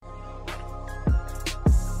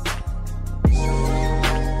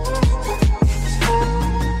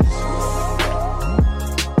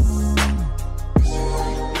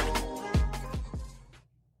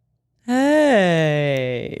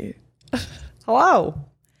Hello.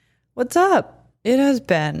 What's up? It has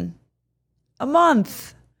been a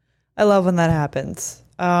month. I love when that happens.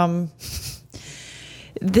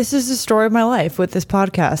 This is the story of my life with this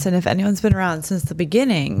podcast. And if anyone's been around since the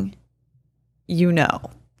beginning, you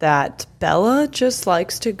know that Bella just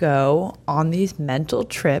likes to go on these mental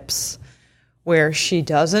trips where she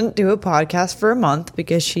doesn't do a podcast for a month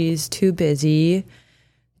because she's too busy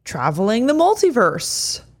traveling the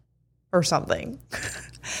multiverse or something.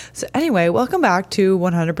 So anyway, welcome back to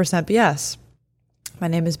 100% BS. My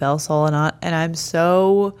name is Belle Solinot, and I'm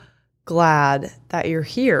so glad that you're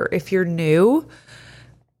here. If you're new,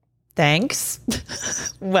 thanks.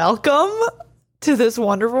 Welcome to this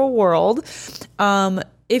wonderful world.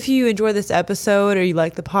 If you enjoy this episode or you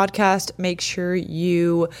like the podcast, make sure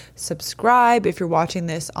you subscribe. If you're watching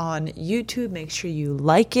this on YouTube, make sure you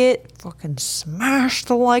like it. Fucking smash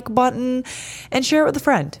the like button and share it with a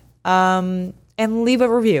friend. And leave a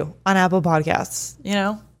review on Apple Podcasts. You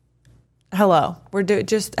know, hello.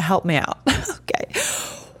 Just help me out. Okay.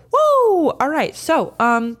 Woo! All right. So,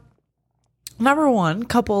 number one,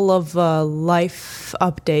 couple of life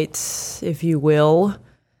updates, if you will.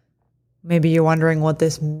 Maybe you're wondering what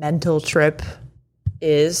this mental trip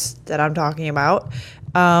is that I'm talking about.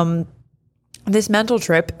 This mental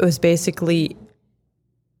trip is basically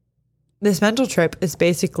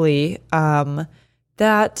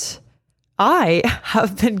that I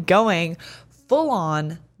have been going full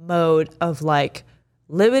on mode of like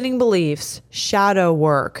limiting beliefs, shadow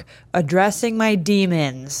work, addressing my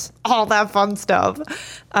demons, all that fun stuff.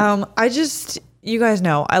 You guys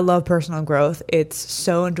know I love personal growth. It's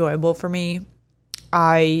so enjoyable for me.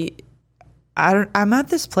 I'm at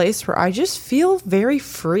this place where I just feel very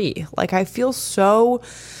free. Like I feel so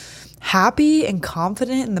happy and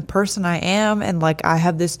confident in the person I am. And like I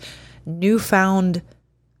have this newfound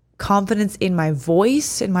confidence in my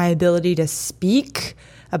voice and my ability to speak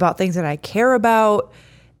about things that I care about.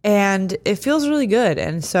 And it feels really good.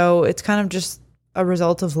 And so it's kind of just a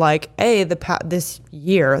result of like, this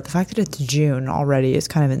year, the fact that it's June already is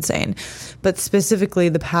kind of insane. But specifically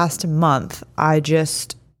the past month, I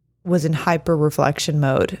just was in hyper reflection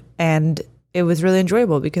mode. And it was really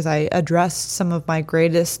enjoyable because I addressed some of my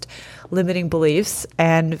greatest limiting beliefs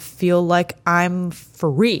and feel like I'm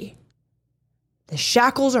free. The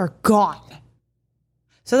shackles are gone.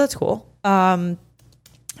 So that's cool. And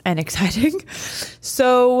exciting.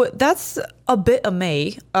 So that's a bit of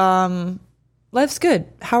me. Life's good.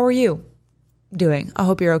 How are you doing? I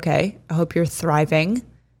hope you're okay. I hope you're thriving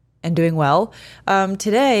and doing well.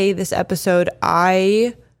 Today, this episode,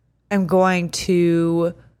 I am going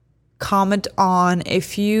to comment on a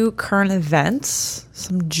few current events,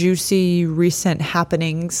 some juicy recent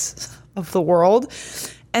happenings of the world,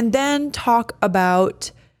 and then talk about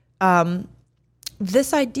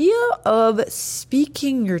this idea of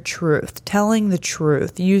speaking your truth, telling the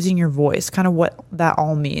truth, using your voice, kind of what that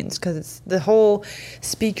all means. Because it's the whole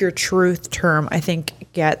speak your truth term, I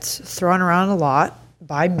think, gets thrown around a lot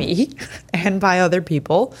by me and by other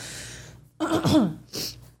people.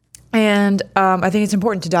 And I think it's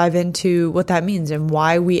important to dive into what that means and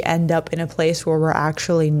why we end up in a place where we're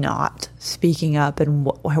actually not speaking up and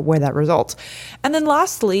where that results. And then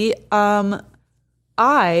lastly,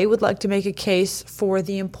 I would like to make a case for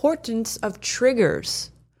the importance of triggers,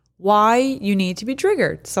 why you need to be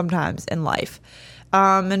triggered sometimes in life.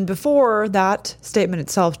 And before that statement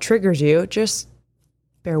itself triggers you, just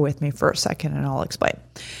bear with me for a second and I'll explain.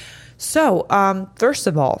 So first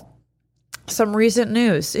of all, some recent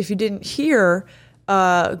news. If you didn't hear,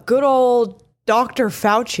 good old Dr.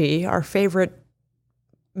 Fauci, our favorite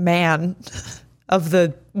man of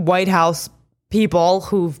the White House people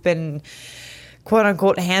who've been quote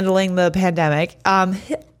unquote handling the pandemic,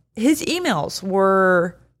 his emails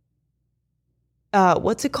were,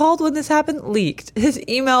 what's it called when this happened? Leaked. His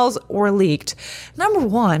emails were leaked. Number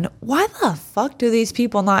one, why the fuck do these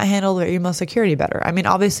people not handle their email security better? I mean,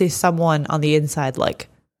 obviously someone on the inside like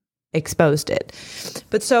exposed it.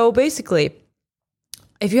 But so basically,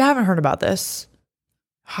 if you haven't heard about this,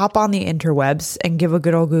 hop on the interwebs and give a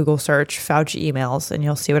good old Google search, Fauci emails, and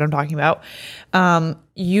you'll see what I'm talking about.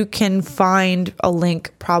 You can find a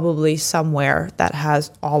link probably somewhere that has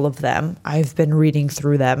all of them. I've been reading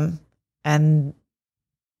through them, and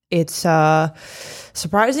it's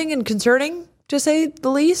surprising and concerning, to say the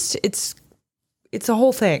least. It's a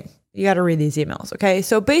whole thing. You got to read these emails, okay?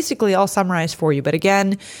 So basically, I'll summarize for you. But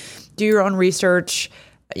again, do your own research.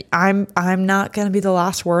 I'm not going to be the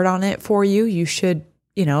last word on it for you. You should,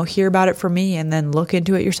 hear about it from me and then look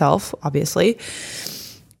into it yourself, obviously.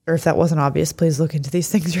 or if that wasn't obvious, please look into these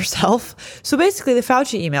things yourself. So basically, the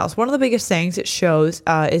Fauci emails, one of the biggest things it shows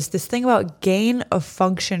is this thing about gain of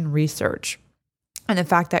function research. And the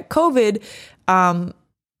fact that COVID,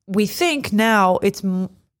 we think now it's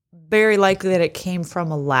very likely that it came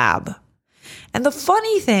from a lab. And the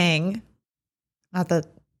funny thing, not that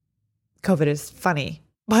COVID is funny,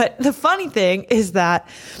 but the funny thing is that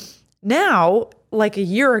now, like a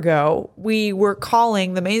year ago, we were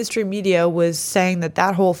calling, the mainstream media was saying that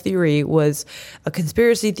that whole theory was a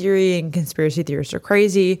conspiracy theory and conspiracy theorists are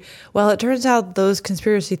crazy. Well, it turns out those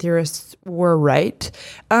conspiracy theorists were right.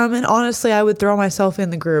 And honestly, I would throw myself in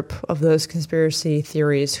the group of those conspiracy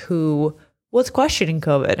theories who was questioning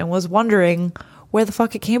COVID and was wondering where the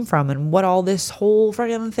fuck it came from and what all this whole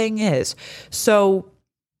freaking thing is. So,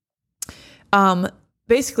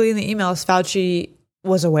 basically in the emails, Fauci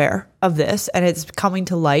was aware of this, and it's coming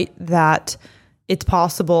to light that it's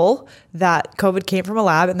possible that COVID came from a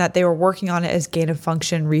lab and that they were working on it as gain of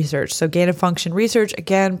function research. So gain of function research,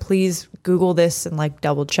 again, please Google this and like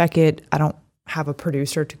double check it. I don't have a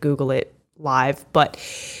producer to Google it live, but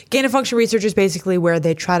gain of function research is basically where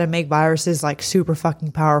they try to make viruses like super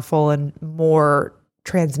fucking powerful and more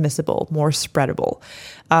transmissible, more spreadable,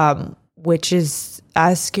 which is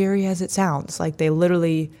as scary as it sounds. Like they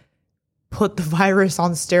literally put the virus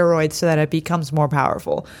on steroids so that it becomes more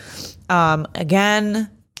powerful. Again,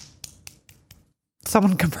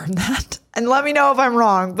 someone confirm that and let me know if I'm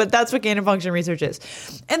wrong, but that's what gain of function research is.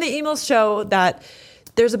 And the emails show that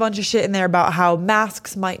there's a bunch of shit in there about how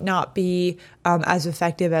masks might not be as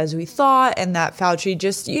effective as we thought, and that Fauci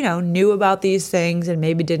just, knew about these things and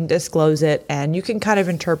maybe didn't disclose it. And you can kind of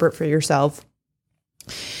interpret for yourself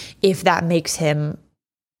if that makes him,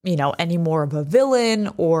 any more of a villain,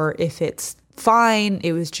 or if it's fine.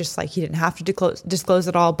 It was just like he didn't have to disclose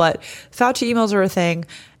it all. But Fauci emails are a thing.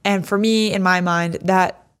 And for me, in my mind,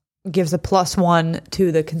 that gives a +1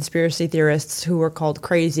 to the conspiracy theorists who were called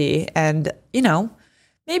crazy. And,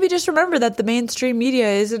 maybe just remember that the mainstream media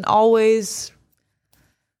isn't always,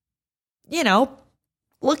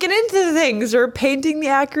 looking into things or painting the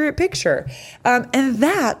accurate picture. And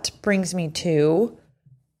that brings me to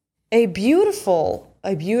a beautiful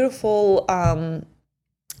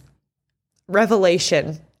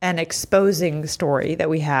revelation and exposing story that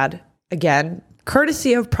we had, again,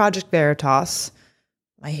 courtesy of Project Veritas,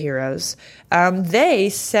 my heroes. They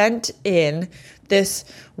sent in this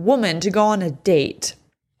woman to go on a date.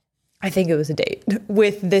 I think it was a date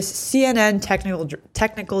with this CNN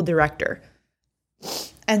technical director.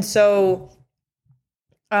 And so,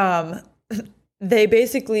 they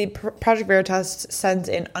basically, Project Veritas sends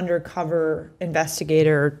in undercover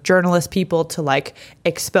investigator journalist people to like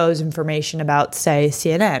expose information about, say,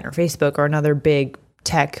 CNN or Facebook or another big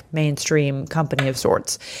tech mainstream company of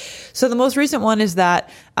sorts. So the most recent one is that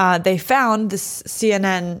they found this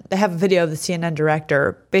CNN, they have a video of the CNN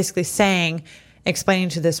director basically explaining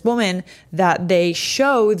to this woman that they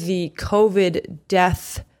show the COVID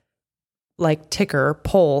death like ticker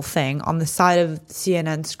poll thing on the side of the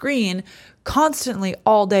CNN screen constantly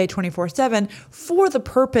all day 24/7 for the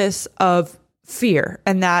purpose of fear,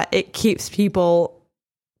 and that it keeps people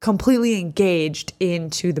completely engaged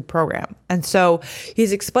into the program. And so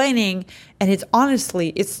he's explaining, and it's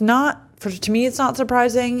not, to me, it's not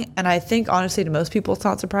surprising. And I think honestly to most people, it's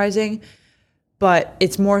not surprising, but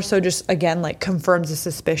it's more so just, again, like confirms the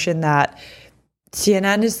suspicion that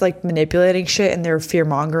CNN is like manipulating shit and they're fear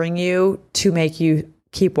mongering you to make you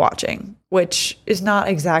keep watching, which is not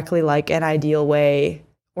exactly like an ideal way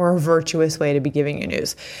or a virtuous way to be giving you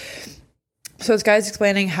news. So this guy's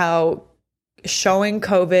explaining how showing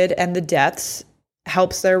COVID and the deaths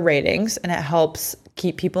helps their ratings and it helps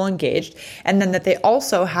keep people engaged. And then that they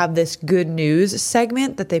also have this good news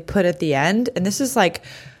segment that they put at the end. And this is like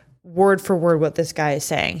word for word what this guy is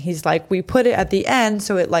saying. He's like, we put it at the end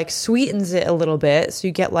so it like sweetens it a little bit. So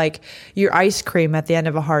you get like your ice cream at the end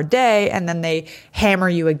of a hard day, and then they hammer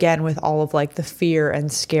you again with all of like the fear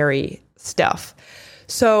and scary stuff.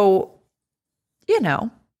 So,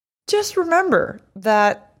 just remember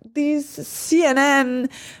that these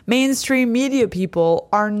CNN mainstream media people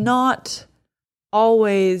are not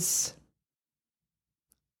always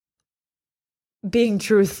being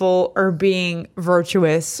truthful or being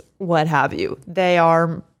virtuous, what have you. They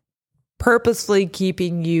are purposely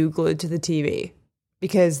keeping you glued to the TV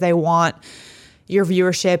because they want your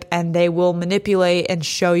viewership, and they will manipulate and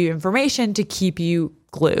show you information to keep you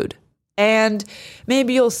glued. And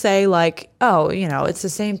maybe you'll say like, oh, it's the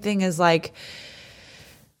same thing as like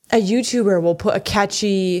a YouTuber will put a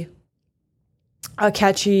catchy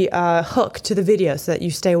hook to the video so that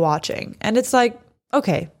you stay watching. And it's like,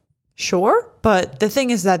 okay, Sure. But the thing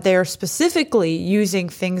is that they're specifically using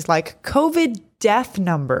things like COVID death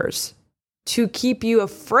numbers to keep you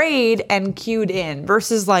afraid and cued in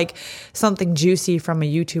versus like something juicy from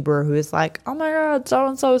a YouTuber who is like, oh my God,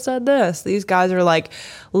 so-and-so said this. These guys are like,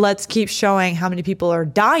 let's keep showing how many people are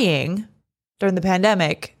dying during the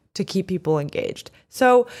pandemic to keep people engaged.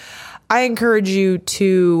 So I encourage you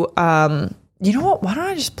to, you know what? Why don't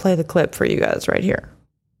I just play the clip for you guys right here?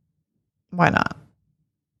 Why not?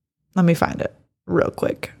 Let me find it real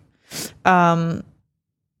quick.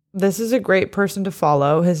 This is a great person to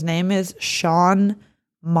follow. His name is Sean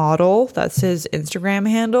Model. That's his Instagram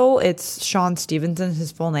handle. It's Sean Stevenson,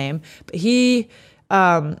 his full name. But he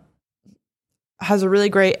has a really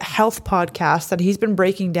great health podcast that he's been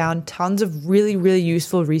breaking down tons of really, really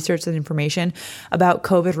useful research and information about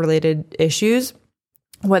COVID-related issues,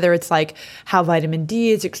 whether it's like how vitamin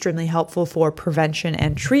D is extremely helpful for prevention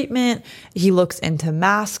and treatment. He looks into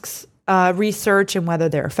masks research and whether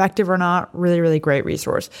they're effective or not. Really, really great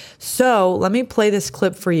resource. So let me play this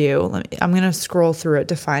clip for you. I'm going to scroll through it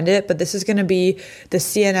to find it, but this is going to be the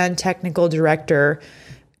CNN technical director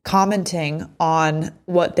commenting on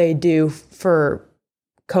what they do for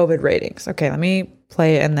COVID ratings. Okay, let me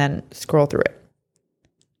play it and then scroll through it.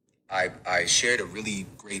 I shared a really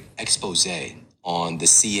great expose on the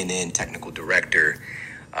CNN technical director,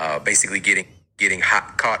 basically getting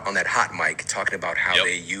caught on that hot mic, talking about how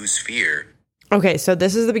they use fear. Okay, so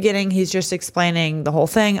this is the beginning. He's just explaining the whole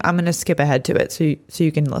thing. I'm going to skip ahead to it so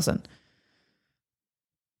you can listen.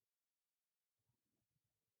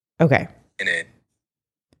 Okay.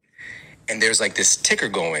 And there's like this ticker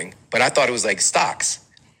going, but I thought it was like stocks.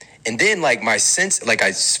 And then like my sense, like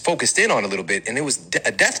I focused in on a little bit, and it was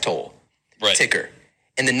a death toll ticker.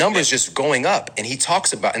 And the numbers just going up. And he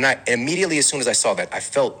talks about, and I immediately, as soon as I saw that,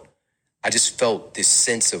 I just felt this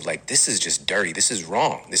sense of like, this is just dirty. This is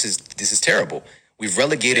wrong. This is terrible. We've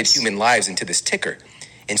relegated human lives into this ticker.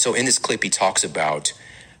 And so in this clip, he talks about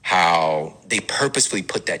how they purposefully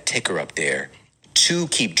put that ticker up there to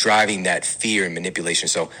keep driving that fear and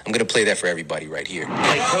manipulation. So I'm going to play that for everybody right here.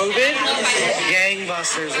 Like COVID,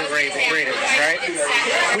 gangbusters are greatest, right?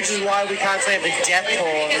 Which is why we constantly have the death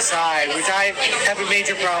toll on the side, which I have a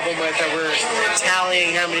major problem with, that we're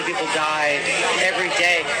tallying how many people die every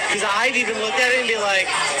day. Because I've even looked at it and be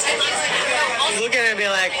like,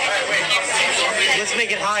 let's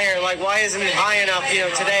make it higher. Like, why isn't it high enough,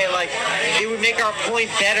 today? Like, it would make our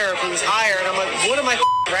point better if it was higher. And I'm like, what am I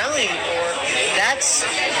rallying for? That's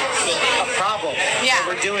a problem. Yeah. That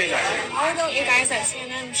we're doing that. Why don't you guys at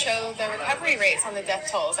CNN show the recovery rates on the death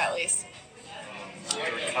tolls at least?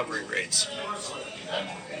 The recovery rates.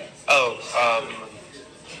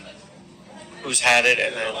 Who's had it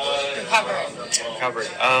and then recovered.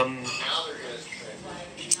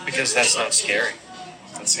 Because that's not scary.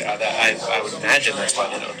 I would imagine that's why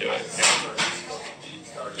they don't do it.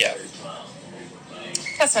 Yeah.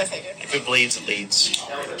 That's what I figured. If it bleeds, it leads.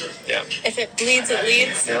 Yeah. If it bleeds, it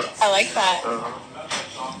leads. Yeah. I like that.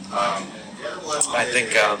 I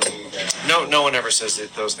think no one ever says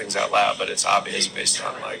those things out loud, but it's obvious based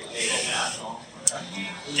on like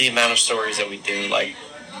the amount of stories that we do. Like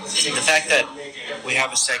the fact that we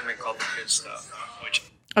have a segment called The Good Stuff.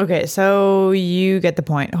 Okay, so you get the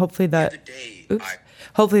point. Hopefully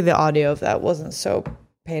hopefully the audio of that wasn't so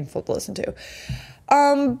painful to listen to.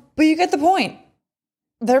 But you get the point.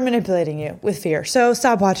 They're manipulating you with fear. So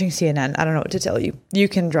stop watching CNN. I don't know what to tell you. You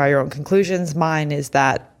can draw your own conclusions. Mine is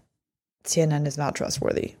that CNN is not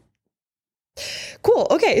trustworthy. Cool.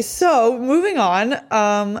 Okay, so moving on.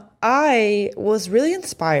 I was really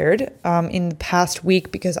inspired in the past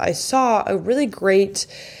week because I saw a really great,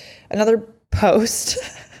 another post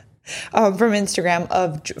from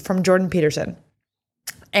Instagram from Jordan Peterson.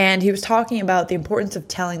 And he was talking about the importance of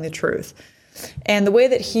telling the truth. And the way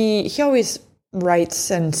that he always writes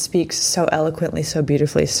and speaks so eloquently, so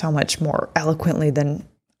beautifully, so much more eloquently than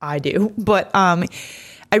I do. But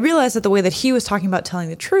I realized that the way that he was talking about telling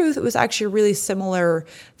the truth, it was actually a really similar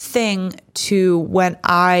thing to when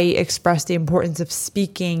I express the importance of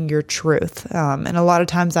speaking your truth. And a lot of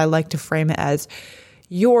times I like to frame it as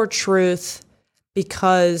your truth,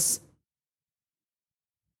 because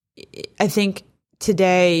I think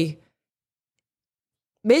today,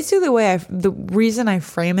 basically the reason I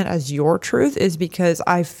frame it as your truth is because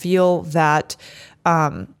I feel that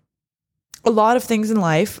a lot of things in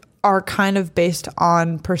life are kind of based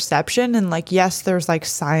on perception, and like, yes, there's like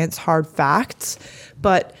science, hard facts,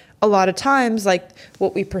 but a lot of times like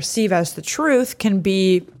what we perceive as the truth can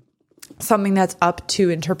be something that's up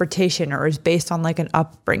to interpretation or is based on like an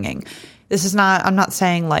upbringing. I'm not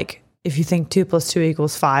saying like if you think 2 + 2 =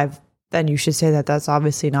 5, then you should say that that's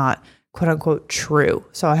obviously not quote unquote true.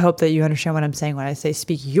 So I hope that you understand what I'm saying when I say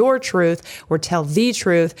speak your truth or tell the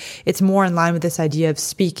truth. It's more in line with this idea of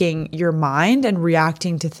speaking your mind and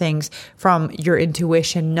reacting to things from your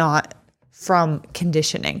intuition, not from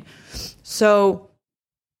conditioning. So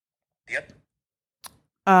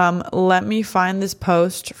let me find this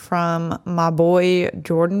post from my boy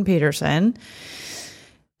Jordan Peterson,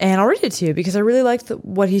 and I'll read it to you because I really liked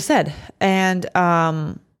what he said. And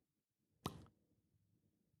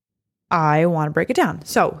I want to break it down.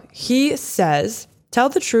 So he says, tell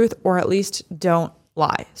the truth or at least don't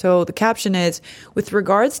lie. So the caption is, with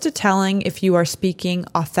regards to telling if you are speaking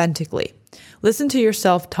authentically, listen to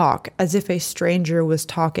yourself talk as if a stranger was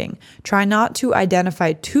talking. Try not to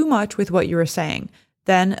identify too much with what you are saying.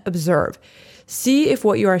 Then observe. See if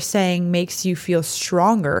what you are saying makes you feel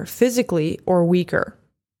stronger physically or weaker.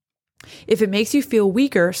 If it makes you feel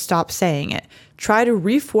weaker, stop saying it. Try to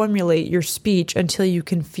reformulate your speech until you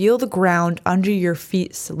can feel the ground under your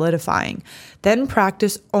feet solidifying. Then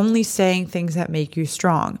practice only saying things that make you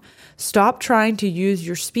strong. Stop trying to use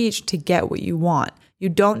your speech to get what you want. You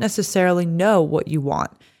don't necessarily know what you want.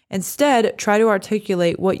 Instead, try to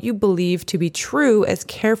articulate what you believe to be true as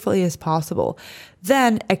carefully as possible.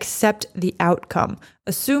 Then accept the outcome.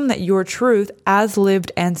 Assume that your truth, as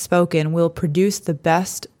lived and spoken, will produce the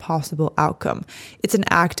best possible outcome. It's an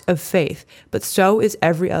act of faith, but so is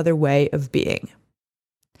every other way of being.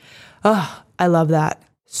 Oh, I love that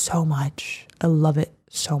so much. I love it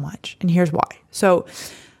so much. And here's why. So,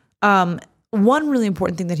 one really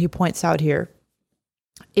important thing that he points out here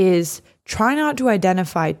is try not to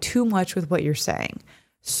identify too much with what you're saying.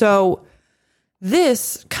 So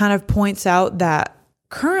this kind of points out that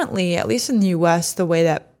currently, at least in the US, the way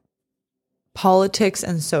that politics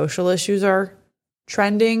and social issues are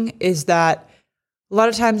trending is that a lot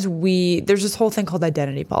of times there's this whole thing called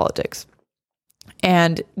identity politics.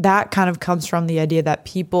 And that kind of comes from the idea that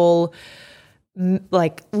people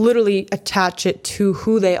like literally attach it to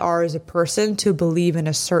who they are as a person to believe in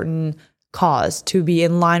a certain cause, to be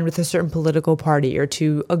in line with a certain political party, or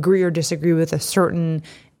to agree or disagree with a certain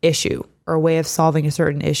issue or a way of solving a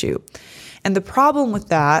certain issue. And the problem with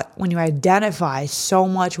that, when you identify so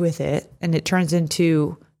much with it, and it turns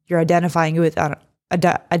into you're identifying with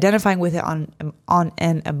it on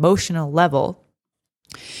an emotional level,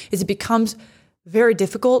 is it becomes very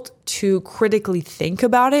difficult to critically think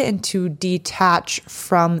about it and to detach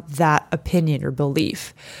from that opinion or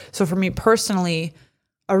belief. So for me personally,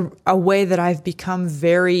 a way that I've become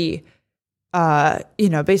very,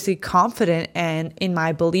 basically confident and in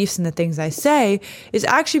my beliefs and the things I say is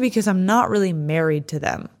actually because I'm not really married to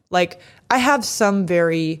them. Like I have some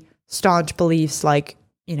very staunch beliefs like,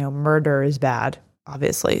 murder is bad,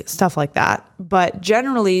 obviously, stuff like that. But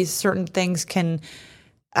generally certain things can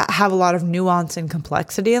have a lot of nuance and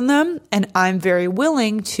complexity in them. And I'm very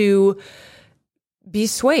willing to be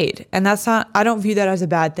swayed. And I don't view that as a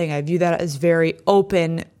bad thing. I view that as very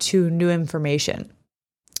open to new information.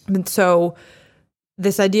 And so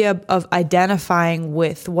this idea of identifying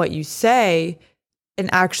with what you say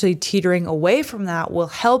and actually teetering away from that will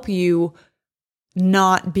help you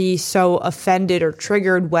not be so offended or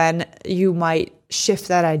triggered when you might shift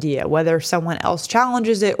that idea, whether someone else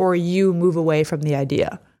challenges it or you move away from the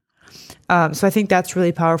idea. So I think that's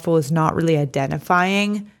really powerful, is not really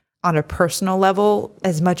identifying on a personal level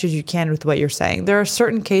as much as you can with what you're saying. There are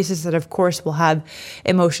certain cases that, of course, will have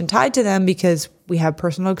emotion tied to them because we have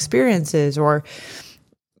personal experiences or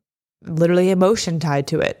literally emotion tied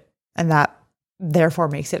to it. And that therefore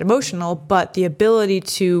makes it emotional. But the ability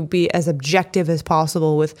to be as objective as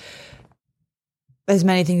possible with as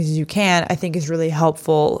many things as you can, I think is really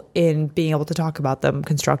helpful in being able to talk about them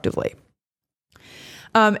constructively.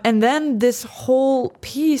 And then this whole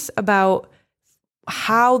piece about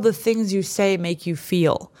how the things you say make you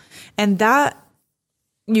feel. And that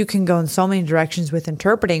you can go in so many directions with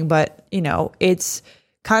interpreting, but it's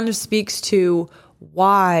kind of speaks to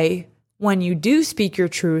why when you do speak your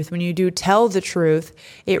truth, when you do tell the truth,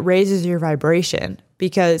 it raises your vibration.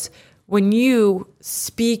 Because when you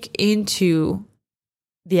speak into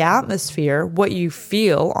the atmosphere, what you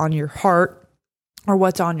feel on your heart or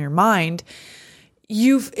what's on your mind,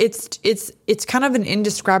 it's kind of an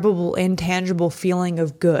indescribable, intangible feeling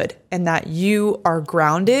of good, and that you are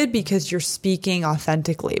grounded because you're speaking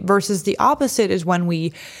authentically, versus the opposite is when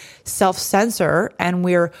we self-censor and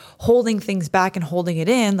we're holding things back and holding it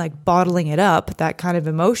in, like bottling it up, that kind of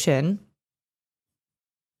emotion.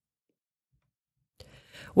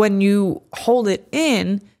 When you hold it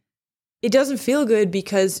in, it doesn't feel good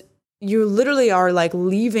because you literally are like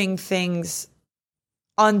leaving things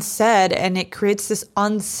unsaid, and it creates this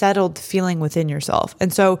unsettled feeling within yourself.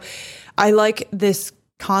 And so I like this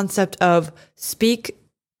concept of speak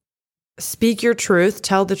your truth,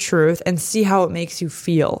 tell the truth, and see how it makes you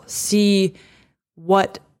feel. See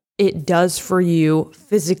what it does for you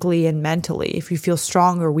physically and mentally, if you feel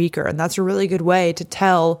strong or weaker. And that's a really good way to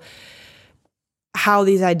tell how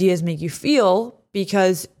these ideas make you feel,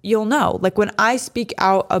 because you'll know. Like when I speak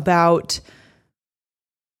out about,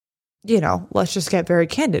 let's just get very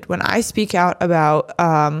candid. When I speak out about,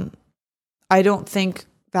 I don't think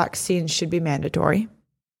vaccines should be mandatory.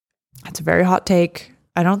 That's a very hot take.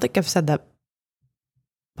 I don't think I've said that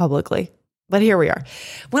publicly, but here we are.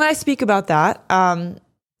 When I speak about that,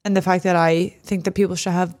 and the fact that I think that people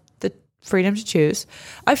should have the freedom to choose,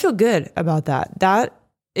 I feel good about that. That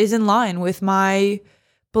is in line with my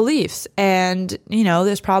beliefs. And,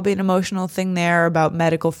 there's probably an emotional thing there about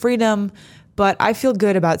medical freedom, but I feel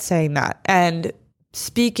good about saying that. And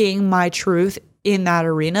speaking my truth in that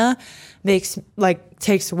arena takes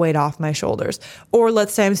the weight off my shoulders. Or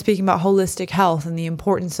let's say I'm speaking about holistic health and the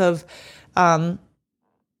importance of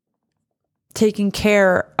taking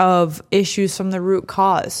care of issues from the root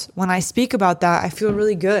cause. When I speak about that, I feel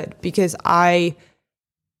really good because I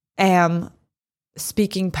am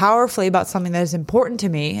speaking powerfully about something that is important to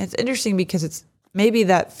me. It's interesting because it's maybe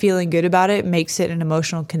that feeling good about it makes it an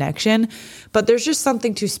emotional connection, but there's just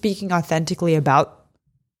something to speaking authentically about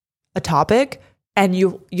a topic, and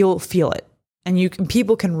you'll feel it. And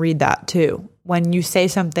people can read that too. When you say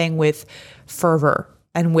something with fervor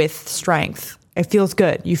and with strength, it feels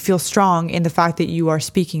good. You feel strong in the fact that you are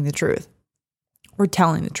speaking the truth or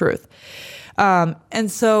telling the truth.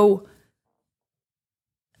 And so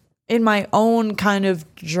in my own kind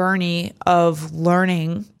of journey of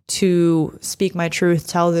learning to speak my truth,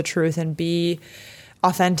 tell the truth, and be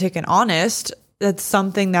authentic and honest, that's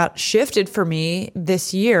something that shifted for me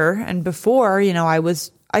this year. And before,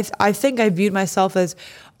 I think I viewed myself as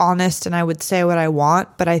honest and I would say what I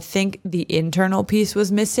want, but I think the internal piece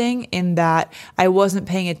was missing in that I wasn't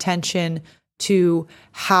paying attention to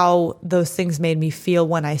how those things made me feel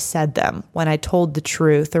when I said them, when I told the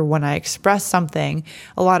truth, or when I expressed something.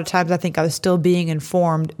 A lot of times I think I was still being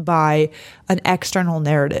informed by an external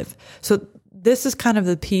narrative. So this is kind of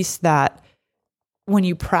the piece that when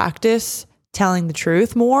you practice telling the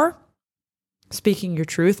truth more, speaking your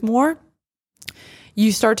truth more,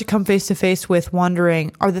 you start to come face to face with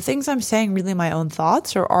wondering, are the things I'm saying really my own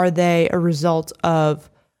thoughts, or are they a result of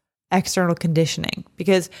external conditioning?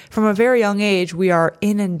 Because from a very young age, we are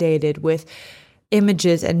inundated with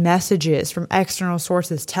images and messages from external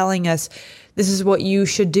sources telling us, this is what you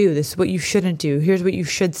should do, this is what you shouldn't do, here's what you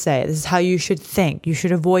should say, this is how you should think, you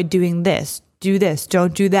should avoid doing this, do this,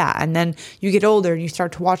 don't do that. And then you get older and you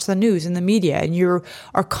start to watch the news and the media, and you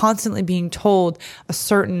are constantly being told a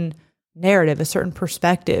certain narrative, a certain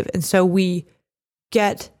perspective. And so we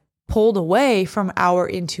get pulled away from our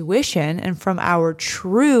intuition and from our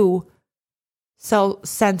true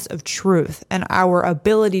sense of truth and our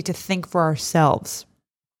ability to think for ourselves.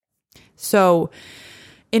 So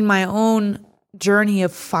in my own journey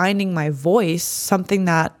of finding my voice, something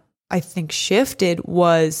that I think shifted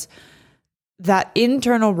was that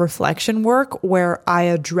internal reflection work where I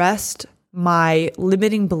addressed my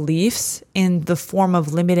limiting beliefs in the form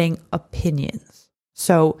of limiting opinions.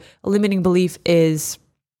 So a limiting belief is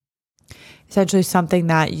essentially something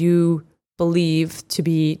that you believe to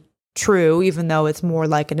be true, even though it's more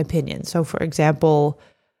like an opinion. So for example,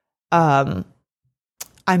 I'm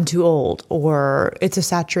too old, or it's a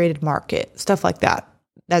saturated market, stuff like that.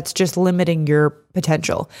 That's just limiting your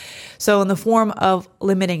potential. So in the form of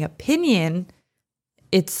limiting opinion,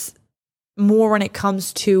 it's more when it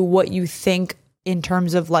comes to what you think in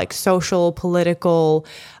terms of like social, political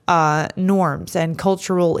norms and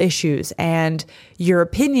cultural issues and your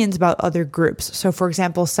opinions about other groups. So for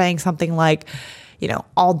example, saying something like,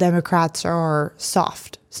 all Democrats are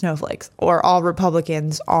soft snowflakes, or all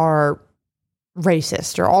Republicans are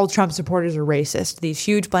racist, or all Trump supporters are racist. These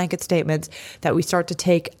huge blanket statements that we start to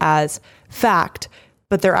take as fact,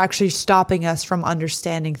 but they're actually stopping us from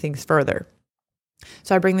understanding things further.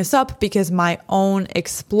 So I bring this up because my own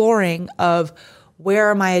exploring of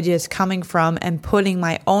where are my ideas coming from and putting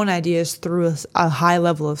my own ideas through a high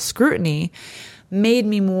level of scrutiny made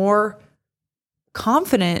me more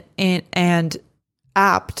confident in and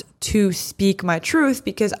apt to speak my truth,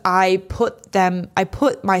 because I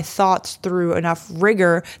put my thoughts through enough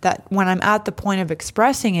rigor that when I'm at the point of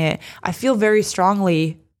expressing it, I feel very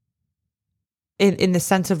strongly in the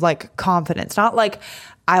sense of like confidence, not like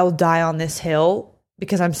I'll die on this hill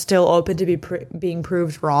because I'm still open to being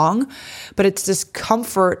proved wrong. But it's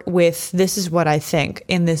discomfort with, this is what I think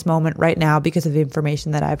in this moment right now because of the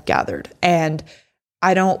information that I've gathered. And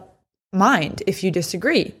I don't mind if you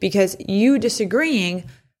disagree, because you disagreeing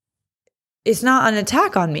is not an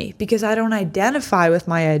attack on me, because I don't identify with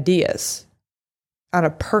my ideas on a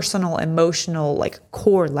personal, emotional, like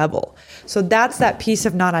core level. So that's that piece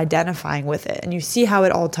of not identifying with it. And you see how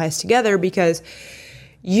it all ties together, because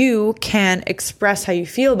you can express how you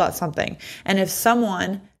feel about something. And if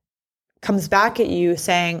someone comes back at you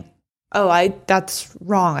saying, oh, that's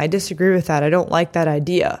wrong, I disagree with that, I don't like that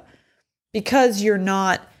idea, because you're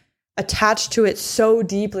not attached to it so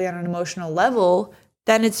deeply on an emotional level,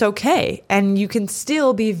 then it's okay. And you can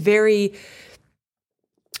still be very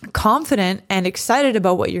confident and excited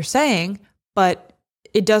about what you're saying, but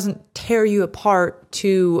it doesn't tear you apart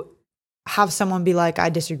to have someone be like, I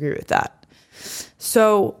disagree with that.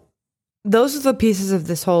 So those are the pieces of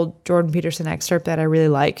this whole Jordan Peterson excerpt that I really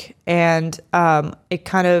like. And it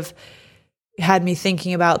kind of had me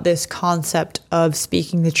thinking about this concept of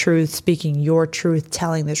speaking the truth, speaking your truth,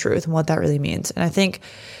 telling the truth, and what that really means. And I think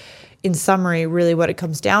in summary, really what it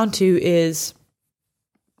comes down to is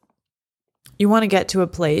you want to get to a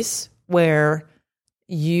place where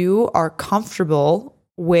you are comfortable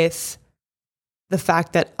with the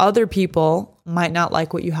fact that other people might not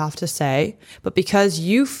like what you have to say, but because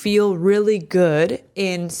you feel really good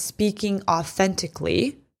in speaking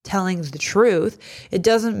authentically, telling the truth, it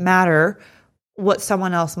doesn't matter what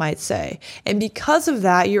someone else might say. And because of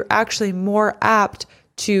that, you're actually more apt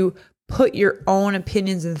to put your own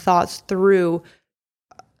opinions and thoughts through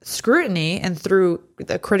scrutiny and through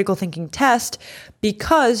the critical thinking test,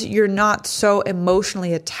 because you're not so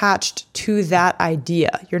emotionally attached to that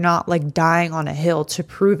idea. You're not like dying on a hill to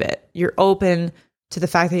prove it. You're open to the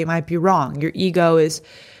fact that you might be wrong. Your ego is,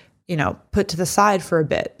 put to the side for a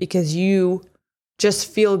bit, because you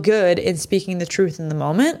just feel good in speaking the truth in the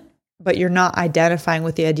moment, but you're not identifying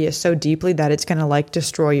with the idea so deeply that it's going to like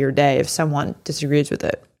destroy your day if someone disagrees with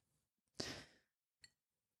it.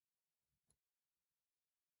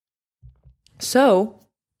 So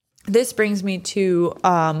this brings me to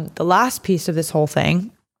the last piece of this whole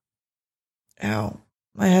thing. Ow,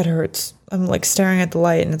 my head hurts. I'm like staring at the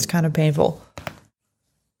light and it's kind of painful.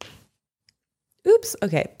 Oops.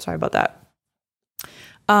 Okay. Sorry about that.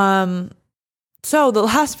 So the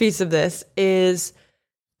last piece of this is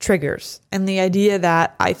triggers, and the idea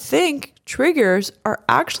that I think triggers are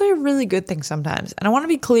actually a really good thing sometimes. And I want to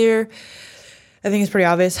be clear. I think it's pretty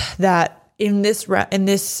obvious that in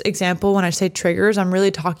this example, when I say triggers, I'm really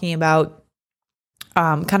talking about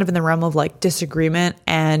kind of in the realm of like disagreement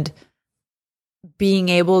and being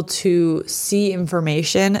able to see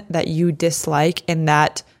information that you dislike and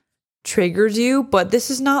that triggers you. But this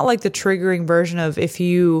is not like the triggering version of if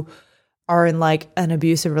you are in like an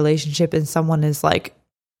abusive relationship and someone is like,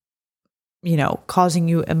 causing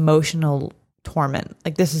you emotional torment.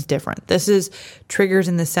 Like, this is different. This is triggers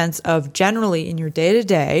in the sense of generally in your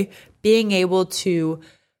day-to-day being able to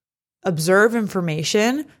observe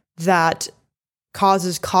information that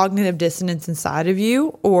causes cognitive dissonance inside of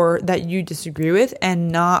you or that you disagree with and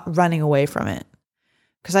not running away from it.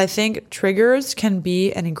 Because I think triggers can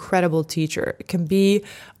be an incredible teacher. It can be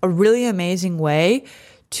a really amazing way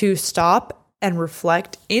to stop and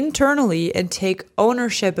reflect internally and take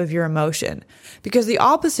ownership of your emotion. Because the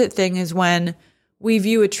opposite thing is when we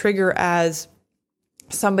view a trigger as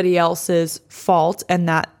somebody else's fault and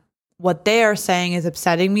that what they are saying is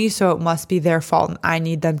upsetting me, so it must be their fault and I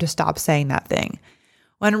need them to stop saying that thing.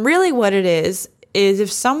 When really what it is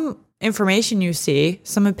if some information you see,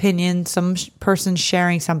 some opinion, some person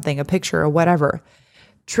sharing something, a picture or whatever,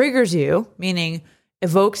 triggers you, meaning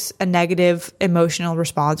evokes a negative emotional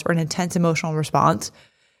response or an intense emotional response,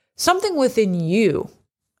 something within you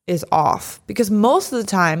is off. Because most of the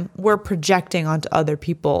time we're projecting onto other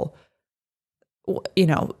people,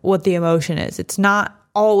 what the emotion is. It's not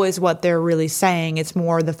always what they're really saying. It's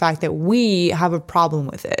more the fact that we have a problem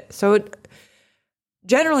with it. So it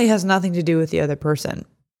generally has nothing to do with the other person.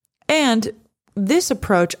 And this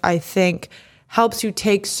approach, I think, helps you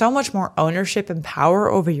take so much more ownership and power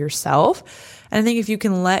over yourself. And I think if you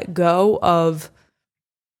can let go of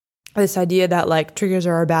this idea that like triggers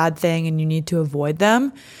are a bad thing and you need to avoid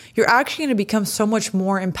them, you're actually going to become so much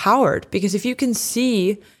more empowered. Because if you can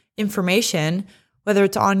see information, whether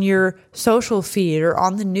it's on your social feed or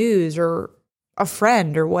on the news or a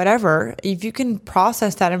friend or whatever, if you can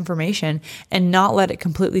process that information and not let it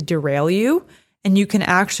completely derail you, and you can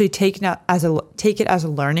actually take it as a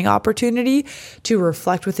learning opportunity to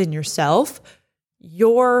reflect within yourself,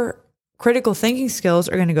 your critical thinking skills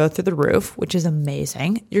are going to go through the roof, which is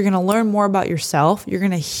amazing. You're going to learn more about yourself. You're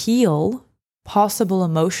going to heal possible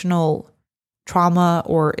emotional trauma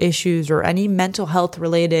or issues or any mental health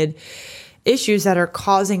related issues that are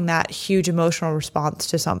causing that huge emotional response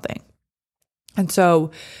to something. And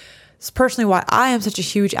so it's personally why I am such a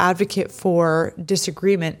huge advocate for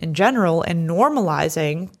disagreement in general and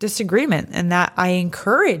normalizing disagreement, and that I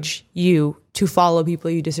encourage you to follow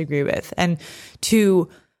people you disagree with, and to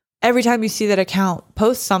every time you see that account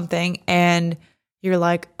post something and you're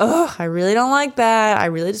like, oh, I really don't like that, I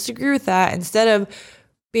really disagree with that, instead of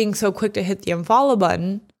being so quick to hit the unfollow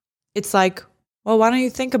button, it's like, well, why don't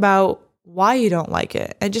you think about why you don't like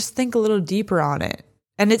it and just think a little deeper on it.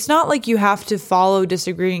 And it's not like you have to follow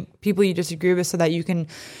people you disagree with so that you can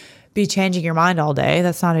be changing your mind all day.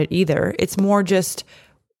 That's not it either. It's more just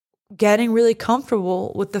getting really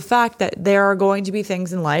comfortable with the fact that there are going to be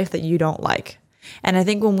things in life that you don't like. And I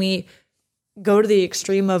think when we go to the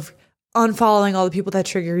extreme of unfollowing all the people that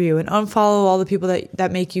trigger you and unfollow all the people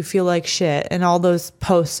that make you feel like shit and all those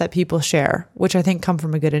posts that people share, which I think come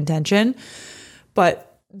from a good intention, but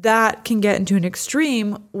that can get into an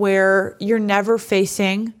extreme where you're never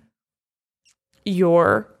facing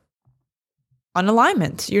your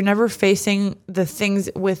unalignment. You're never facing the things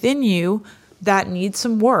within you that need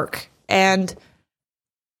some work. And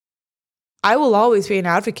I will always be an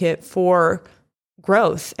advocate for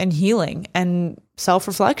growth and healing and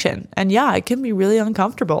self-reflection. And yeah, it can be really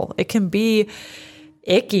uncomfortable. It can be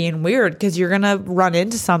icky and weird because you're going to run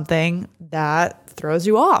into something that throws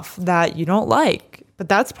you off, that you don't like. But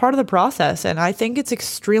that's part of the process. And I think it's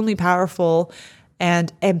extremely powerful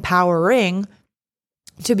and empowering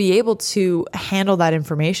to be able to handle that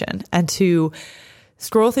information and to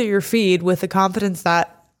scroll through your feed with the confidence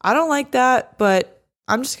that I don't like that, but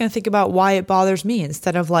I'm just going to think about why it bothers me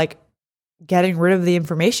instead of like getting rid of the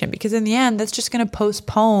information, because in the end, that's just going to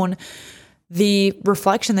postpone the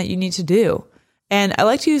reflection that you need to do. And I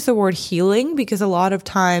like to use the word healing because a lot of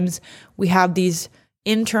times we have these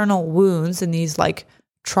internal wounds and these like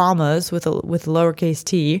traumas with lowercase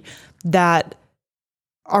t that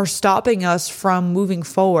are stopping us from moving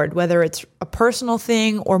forward, whether it's a personal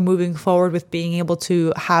thing or moving forward with being able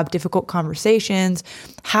to have difficult conversations,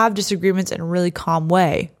 have disagreements in a really calm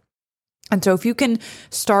way. And so if you can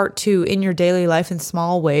start to, in your daily life in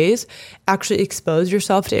small ways, actually expose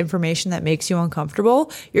yourself to information that makes you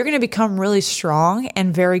uncomfortable, you're going to become really strong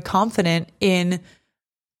and very confident in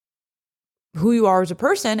who you are as a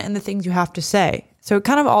person and the things you have to say. So it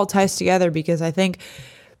kind of all ties together because I think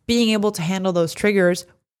being able to handle those triggers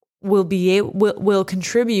will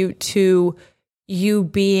contribute to you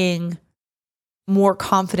being more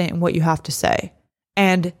confident in what you have to say.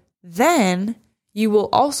 And then you will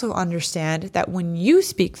also understand that when you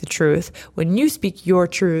speak the truth, when you speak your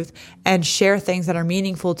truth and share things that are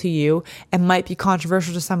meaningful to you and might be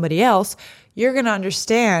controversial to somebody else, you're going to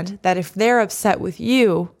understand that if they're upset with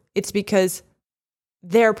you, it's because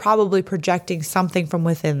they're probably projecting something from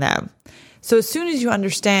within them. So as soon as you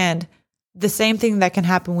understand the same thing that can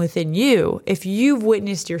happen within you, if you've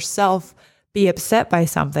witnessed yourself be upset by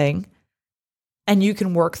something and you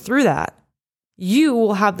can work through that, you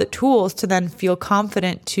will have the tools to then feel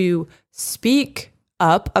confident to speak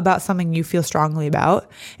up about something you feel strongly about.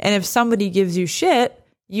 And if somebody gives you shit,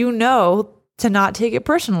 you know to not take it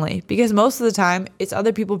personally, because most of the time it's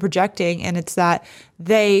other people projecting and it's that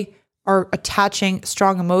they are attaching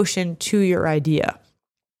strong emotion to your idea.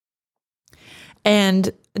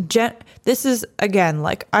 And this is, again,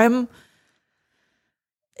 like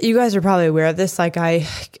you guys are probably aware of this. Like I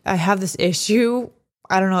have this issue.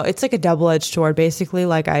 I don't know. It's like a double-edged sword, basically.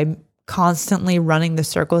 Like I'm constantly running the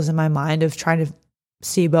circles in my mind of trying to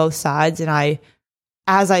see both sides. And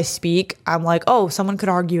as I speak, I'm like, oh, someone could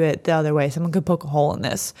argue it the other way. Someone could poke a hole in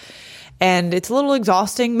this. And it's a little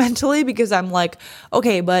exhausting mentally because I'm like,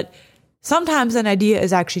 okay, but sometimes an idea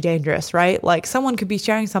is actually dangerous, right? Like someone could be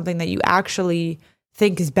sharing something that you actually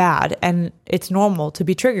think is bad and it's normal to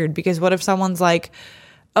be triggered, because what if someone's like,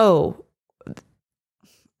 oh,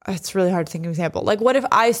 it's really hard to think of an example. Like what if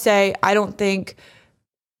I say, I don't think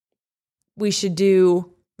we should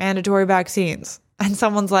do mandatory vaccines, and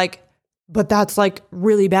someone's like, but that's like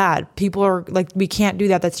really bad. People are like, we can't do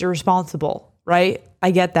that. That's irresponsible, right?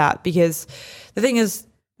 I get that, because the thing is,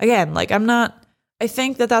 again, like I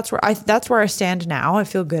think that's where I stand now. I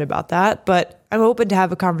feel good about that, but I'm open to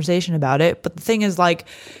have a conversation about it. But the thing is, like,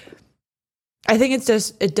 I think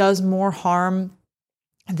it does more harm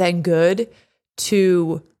than good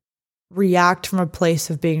to react from a place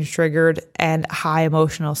of being triggered and high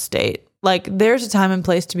emotional state. Like there's a time and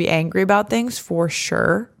place to be angry about things for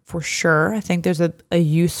sure. for sure. I think there's a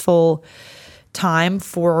useful time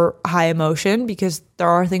for high emotion because there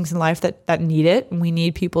are things in life that need it. And we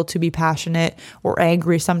need people to be passionate or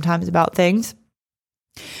angry sometimes about things.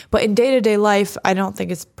 But in day-to-day life, I don't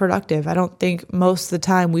think it's productive. I don't think most of the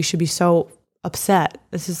time we should be so upset.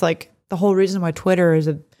 This is like the whole reason why Twitter is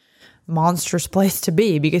a monstrous place to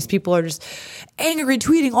be, because people are just angry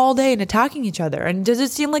tweeting all day and attacking each other. And does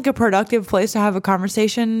it seem like a productive place to have a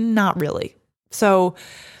conversation? Not really. So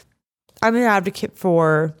I'm an advocate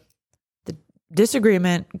for the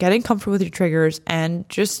disagreement, getting comfortable with your triggers, and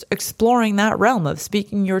just exploring that realm of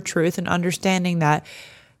speaking your truth and understanding that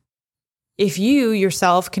if you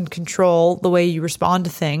yourself can control the way you respond to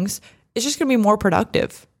things, it's just going to be more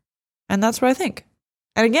productive. And that's what I think.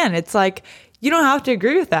 And again, it's like, you don't have to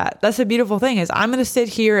agree with that. That's the beautiful thing is I'm going to sit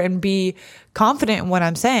here and be confident in what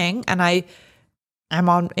I'm saying. And I'm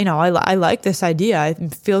on, I like this idea.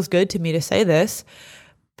 It feels good to me to say this,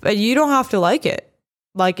 but you don't have to like it.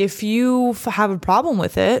 Like if you have a problem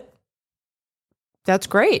with it, that's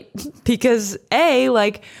great because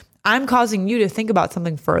I'm causing you to think about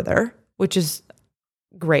something further, which is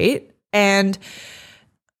great. And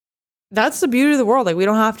that's the beauty of the world. Like we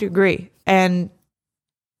don't have to agree. And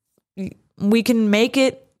we can make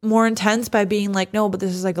it more intense by being like, no, but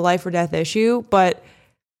this is like a life or death issue. But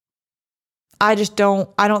I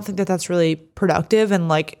don't think that that's really productive. And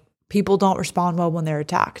like people don't respond well when they're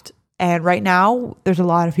attacked. And right now there's a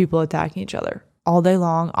lot of people attacking each other all day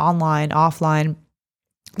long, online, offline.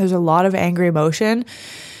 There's a lot of angry emotion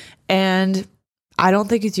and I don't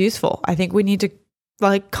think it's useful. I think we need to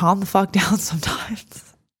like calm the fuck down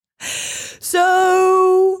sometimes.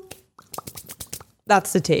 So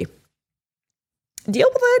that's the tea. Deal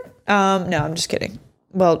with it? No, I'm just kidding.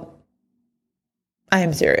 Well, I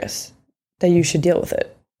am serious that you should deal with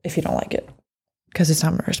it if you don't like it because it's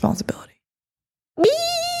not my responsibility. Beep.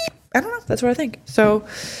 I don't know. That's what I think. So,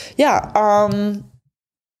 yeah.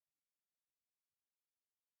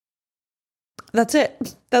 That's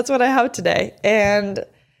it. That's what I have today. And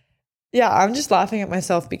yeah, I'm just laughing at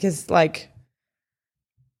myself because like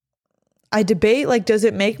I debate, like, does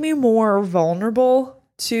it make me more vulnerable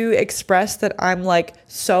to express that I'm like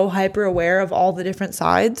so hyper aware of all the different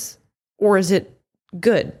sides? Or is it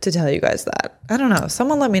good to tell you guys that? I don't know.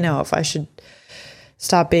 Someone let me know if I should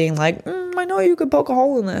stop being like, I know you could poke a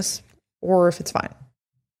hole in this, or if it's fine.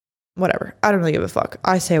 Whatever. I don't really give a fuck.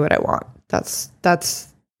 I say what I want. That's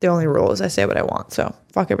the only rule is I say what I want. So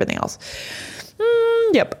fuck everything else.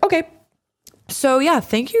 Yep. Okay. So yeah,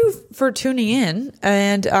 thank you for tuning in.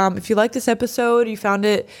 And if you like this episode, you found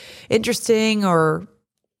it interesting or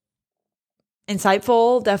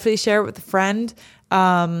insightful, definitely share it with a friend.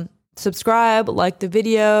 Subscribe, like the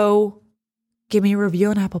video, give me a review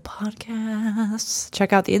on Apple Podcasts.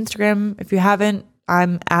 Check out the Instagram if you haven't.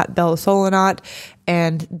 I'm at Bella Solonaut,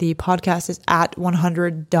 and the podcast is at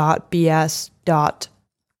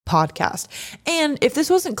 100.bs.podcast. And if this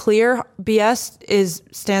wasn't clear,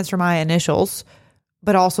 BS stands for my initials,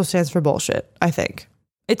 but also stands for bullshit, I think.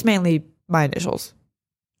 It's mainly my initials.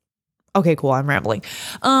 Okay, cool. I'm rambling.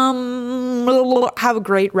 Have a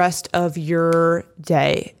great rest of your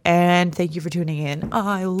day. And thank you for tuning in.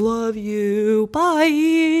 I love you.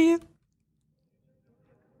 Bye.